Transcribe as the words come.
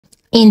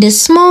In the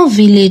small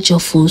village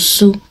of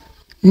Osu,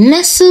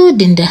 nestled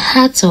in the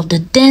heart of the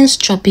dense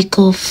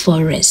tropical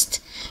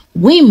forest,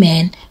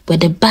 women were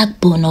the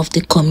backbone of the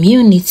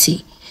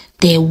community.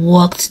 They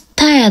worked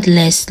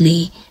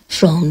tirelessly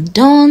from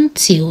dawn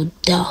till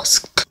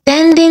dusk,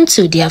 tending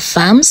to their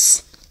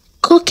farms,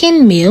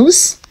 cooking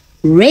meals,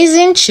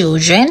 raising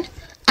children,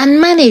 and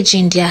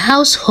managing their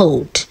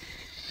household.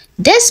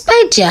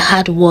 Despite their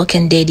hard work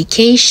and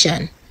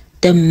dedication,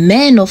 the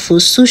men of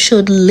Osu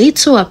showed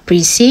little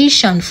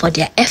appreciation for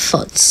their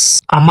efforts.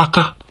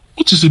 Amaka,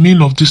 what is the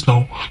meaning of this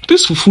now?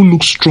 This fufu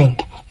looks strong.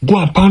 Go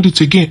and pound it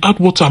again, add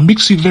water,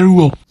 mix it very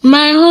well.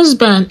 My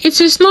husband,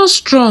 it is not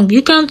strong.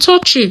 You can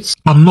touch it.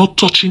 I'm not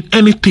touching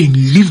anything.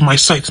 Leave my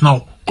sight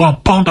now. Go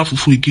and pound that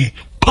fufu again.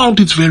 Pound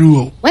it very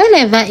well.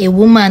 Whenever a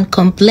woman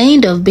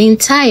complained of being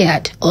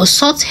tired or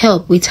sought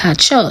help with her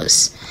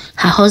chores,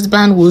 her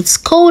husband would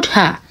scold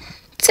her,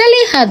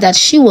 telling her that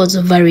she was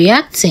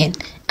overreacting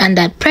and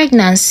that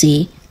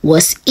pregnancy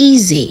was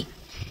easy.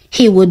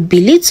 He would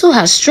belittle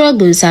her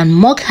struggles and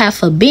mock her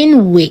for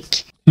being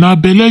weak. Na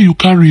belle you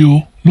carry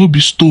o, no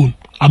be stone.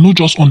 I no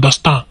just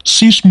understand.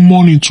 Since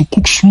morning to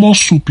cook small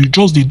soup, you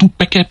just dey do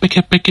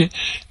peke.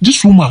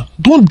 This woman,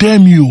 don't dare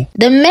me o.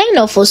 The men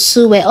of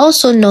Osu were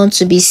also known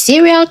to be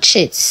serial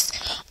cheats,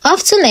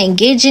 often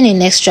engaging in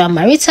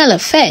extramarital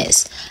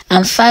affairs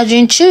and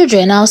fathering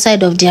children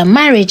outside of their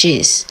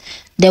marriages.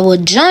 They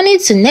would journey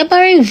to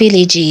neighboring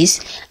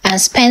villages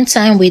and spend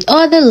time with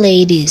other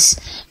ladies,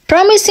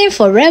 promising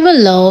forever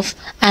love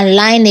and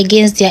lying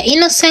against their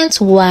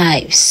innocent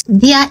wives.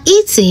 Their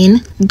eating,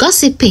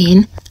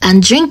 gossiping,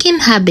 and drinking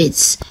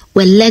habits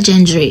were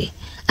legendary,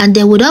 and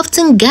they would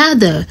often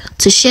gather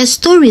to share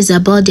stories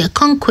about their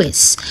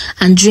conquests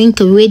and drink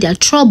away their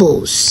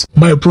troubles.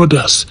 My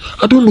brothers,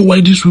 I don't know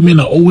why these women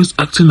are always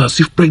acting as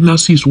if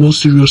pregnancy is one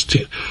serious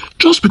thing.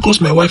 Just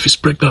because my wife is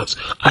pregnant,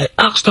 I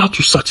asked her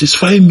to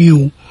satisfy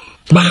me.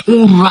 My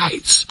own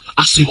rights.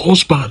 As a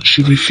husband,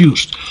 she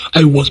refused.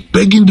 I was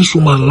begging this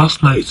woman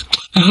last night.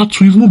 I had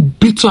to even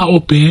beat her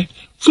up,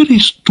 Very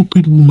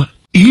stupid woman.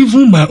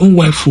 Even my own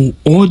wife, for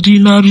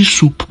ordinary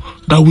soup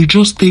that we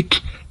just take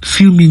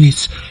few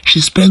minutes, she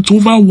spent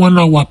over 1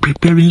 hour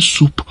preparing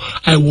soup.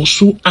 I was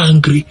so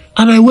angry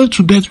and I went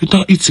to bed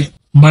without eating.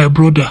 My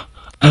brother,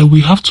 I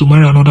will have to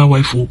marry another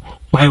wife.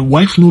 My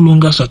wife no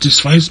longer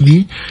satisfies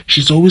me.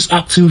 She's always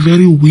acting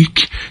very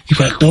weak.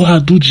 If I tell her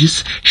do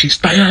this, she's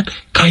tired.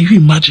 Can you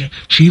imagine?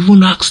 She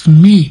even asked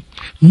me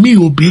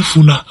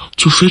Obefuna,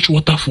 to fetch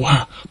water for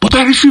her. But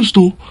I refused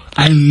though.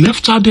 I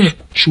left her there.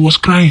 She was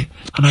crying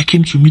and I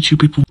came to meet you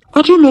people.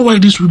 I don't know why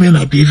these women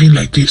are behaving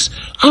like this.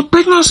 And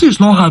pregnancy is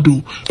not hard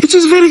though. It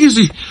is very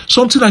easy.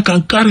 Something I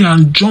can carry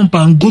and jump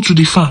and go to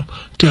the farm.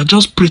 They are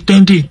just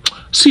pretending.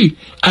 See,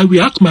 I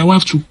will ask my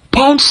wife to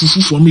pound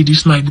fufu for me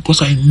this night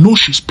because I know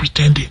she's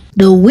pretending.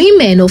 The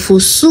women of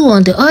Osu,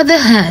 on the other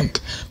hand,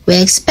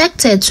 were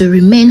expected to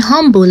remain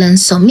humble and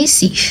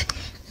submissive,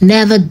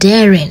 never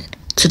daring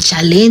to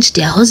challenge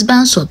their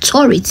husband's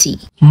authority.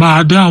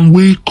 Madam,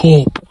 wake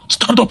up.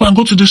 Stand up and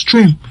go to the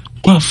stream.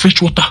 Go and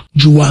fetch water.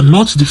 You are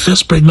not the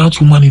first pregnant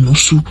woman in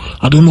Osu.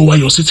 I don't know why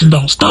you're sitting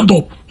down. Stand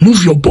up.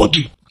 Move your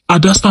body.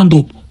 Ada, stand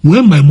up.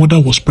 When my mother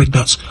was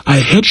pregnant, I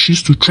heard she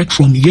used to trek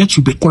from here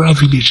to Bekora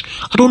village.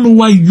 I don't know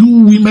why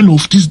you women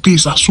of these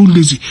days are so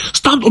lazy.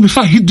 Stand up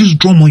before I hit this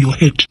drum on your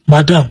head.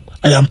 Madam,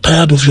 I am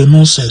tired of your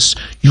nonsense.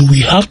 You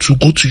will have to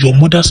go to your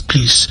mother's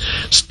place.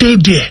 Stay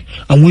there,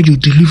 and when you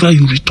deliver,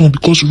 you return,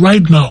 because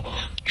right now,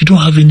 you don't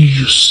have any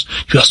use.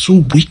 You are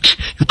so weak.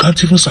 You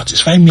can't even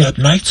satisfy me at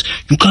night.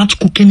 You can't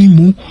cook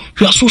anymore.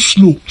 You are so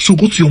slow. So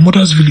go to your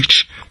mother's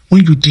village.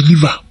 When you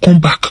deliver,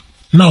 come back.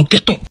 Now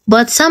get up.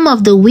 But some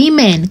of the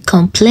women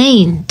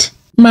complained.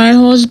 My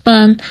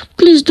husband,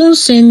 please don't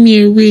send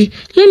me away.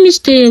 Let me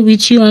stay here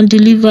with you and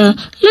deliver.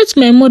 Let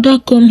my mother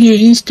come here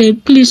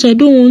instead. Please, I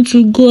don't want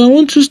to go. I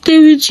want to stay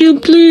with you,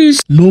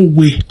 please. No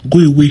way. Go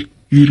away.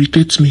 You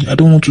irritate me. I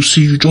don't want to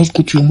see you. Just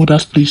go to your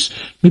mother's place.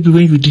 Maybe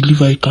when you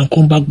deliver, you can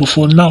come back. But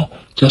for now,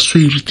 you're so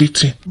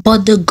irritating.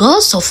 But the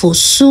girls of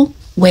Osu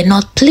were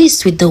not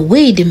pleased with the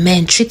way the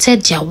men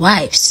treated their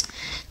wives.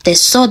 They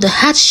saw the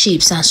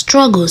hardships and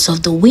struggles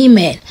of the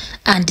women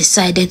and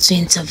decided to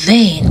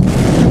intervene.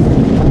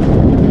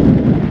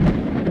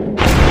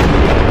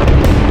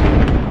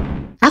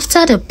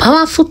 After the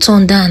powerful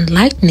thunder and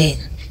lightning,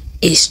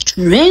 a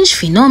strange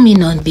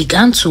phenomenon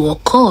began to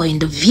occur in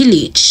the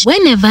village.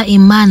 Whenever a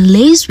man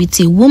lays with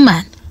a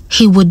woman,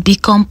 he would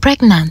become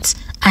pregnant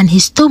and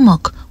his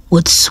stomach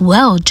would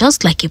swell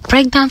just like a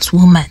pregnant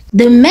woman.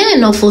 The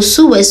men of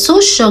Osu were so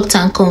shocked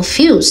and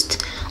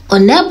confused.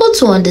 Unable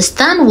to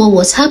understand what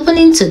was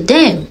happening to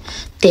them,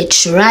 they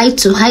tried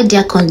to hide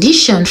their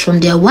condition from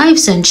their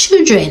wives and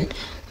children,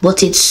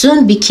 but it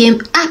soon became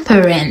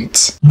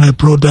apparent. My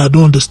brother, I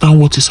don't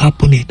understand what is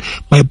happening.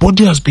 My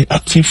body has been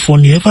acting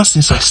funny ever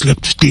since I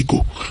slept with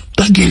Tego.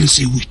 That girl is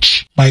a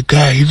witch. My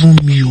guy,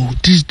 even me,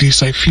 these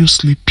days I feel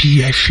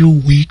sleepy, I feel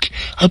weak.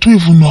 I don't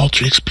even know how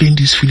to explain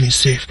this feeling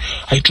safe.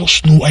 I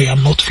just know I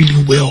am not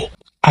feeling well.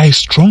 I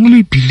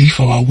strongly believe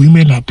our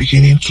women are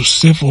beginning to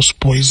serve us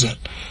poison.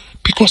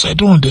 Because I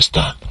don't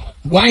understand.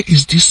 Why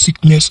is this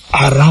sickness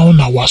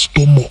around our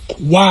stomach?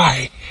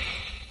 Why?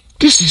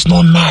 This is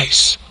not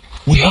nice.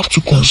 We have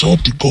to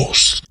consult the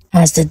gods.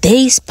 As the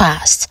days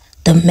passed,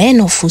 the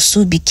men of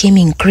Fusu became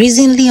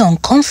increasingly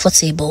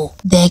uncomfortable.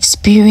 They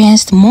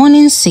experienced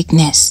morning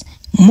sickness,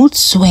 mood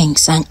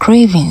swings and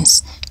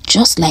cravings,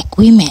 just like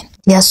women.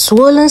 Their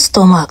swollen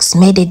stomachs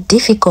made it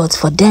difficult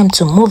for them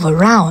to move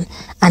around,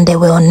 and they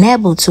were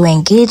unable to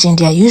engage in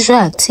their usual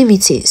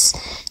activities.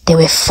 They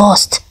were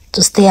forced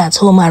to stay at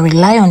home and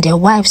rely on their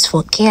wives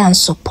for care and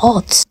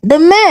support. The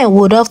men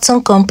would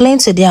often complain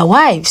to their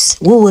wives,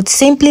 who would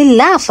simply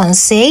laugh and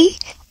say,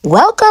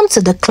 "Welcome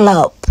to the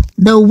club."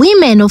 The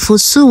women of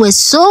Fusu were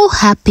so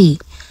happy.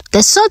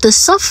 They saw the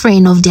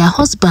suffering of their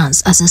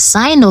husbands as a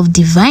sign of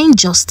divine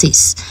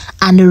justice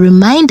and a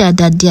reminder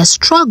that their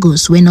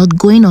struggles were not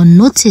going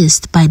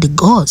unnoticed by the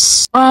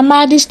gods.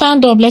 Amadi,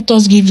 stand up. Let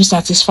us give you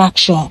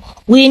satisfaction.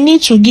 We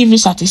need to give you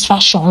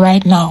satisfaction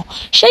right now.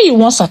 Sure, you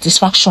want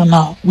satisfaction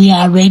now? We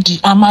are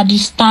ready. Amadi,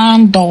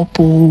 stand up.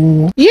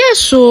 Oh. Yes,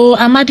 so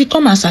Amadi,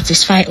 come and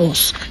satisfy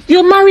us.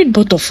 You married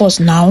both of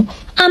us now.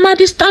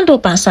 Amadi, stand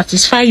up and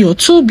satisfy your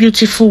two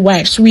beautiful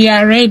wives. We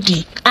are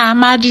ready.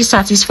 Amadi,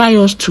 satisfy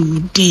us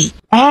today.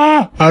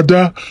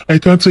 Ada, I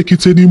can't take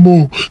it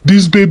anymore.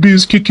 This baby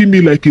is kicking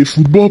me like a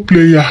football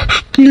player.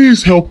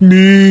 Please help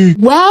me.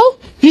 Well,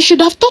 you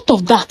should have thought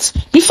of that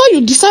before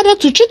you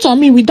decided to cheat on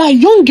me with that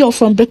young girl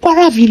from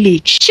Bekwara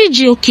village.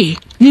 Chijioke,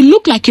 you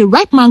look like a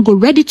ripe mango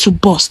ready to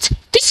burst.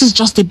 This is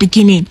just the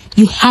beginning.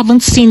 You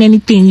haven't seen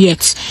anything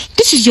yet.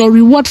 This is your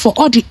reward for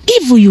all the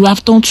evil you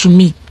have done to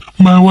me.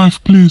 My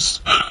wife, please,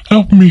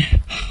 help me.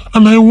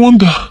 And I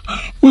wonder,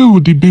 where will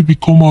the baby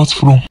come out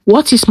from?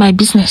 What is my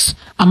business?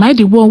 Am I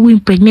the one who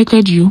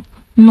impregnated you?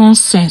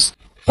 Nonsense.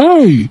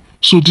 Hey,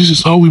 so this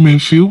is how women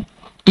feel?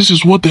 This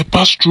is what they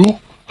pass through?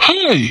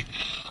 Hey,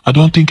 I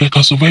don't think I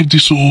can survive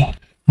this. Oh,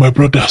 my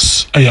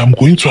brothers, I am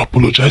going to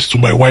apologize to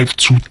my wife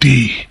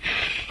today.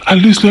 At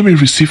least let me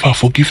receive her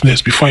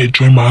forgiveness before I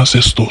join my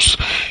ancestors,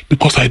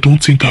 because I don't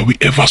think I will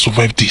ever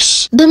survive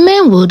this. The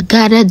men would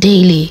gather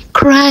daily,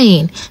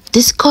 crying,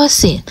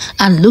 discussing,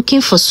 and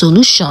looking for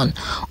solution.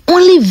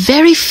 Only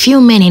very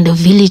few men in the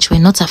village were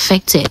not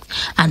affected,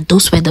 and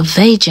those were the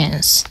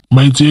virgins.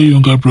 My dear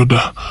younger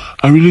brother,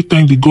 I really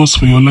thank the gods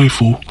for your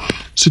life. Oh,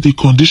 see the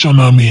condition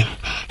I'm in.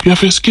 You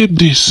have escaped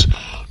this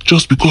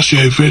just because you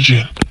are a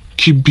virgin.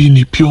 Keep being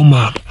a pure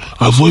man.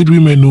 Avoid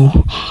women,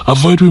 no.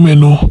 Avoid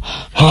women, no.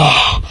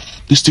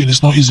 This thing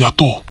is not easy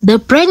at all. The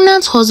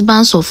pregnant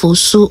husbands of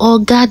Osu all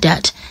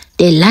gathered.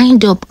 They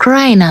lined up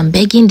crying and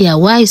begging their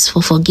wives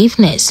for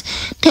forgiveness.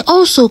 They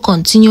also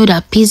continued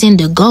appeasing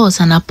the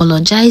gods and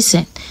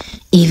apologizing.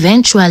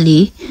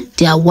 Eventually,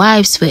 their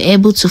wives were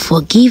able to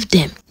forgive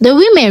them. The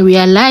women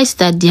realized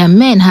that their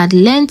men had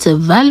learned a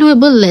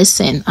valuable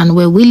lesson and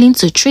were willing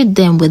to treat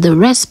them with the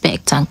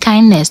respect and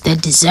kindness they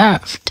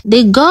deserved.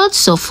 The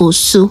gods of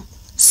Osu,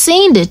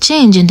 seeing the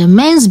change in the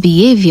men's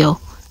behavior,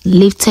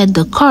 lifted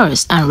the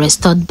curse and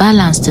restored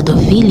balance to the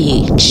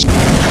village.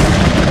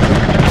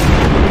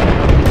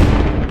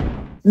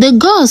 The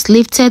gods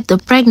lifted the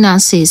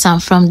pregnancies,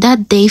 and from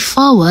that day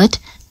forward,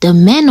 the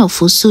men of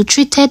Fusu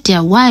treated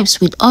their wives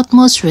with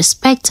utmost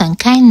respect and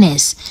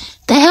kindness.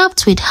 They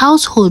helped with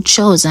household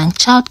chores and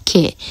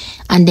childcare,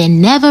 and they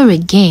never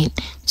again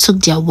took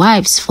their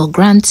wives for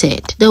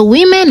granted. The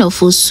women of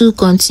Fusu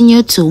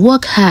continued to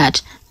work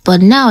hard,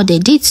 but now they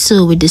did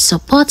so with the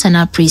support and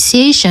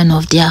appreciation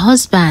of their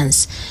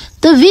husbands.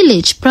 The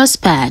village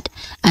prospered,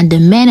 and the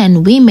men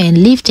and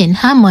women lived in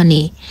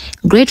harmony,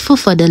 grateful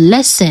for the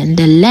lesson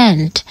they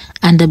learned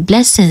and the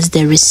blessings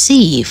they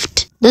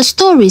received. The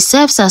story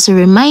serves as a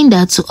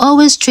reminder to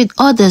always treat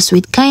others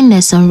with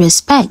kindness and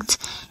respect.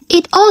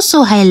 It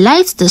also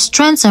highlights the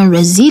strength and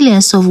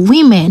resilience of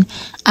women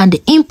and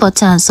the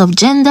importance of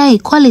gender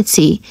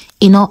equality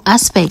in all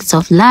aspects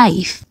of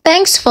life.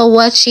 Thanks for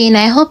watching.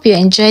 I hope you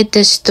enjoyed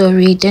this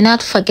story. Do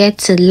not forget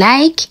to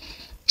like,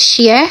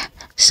 share,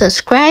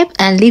 subscribe,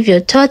 and leave your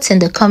thoughts in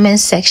the comment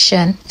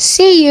section.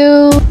 See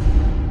you!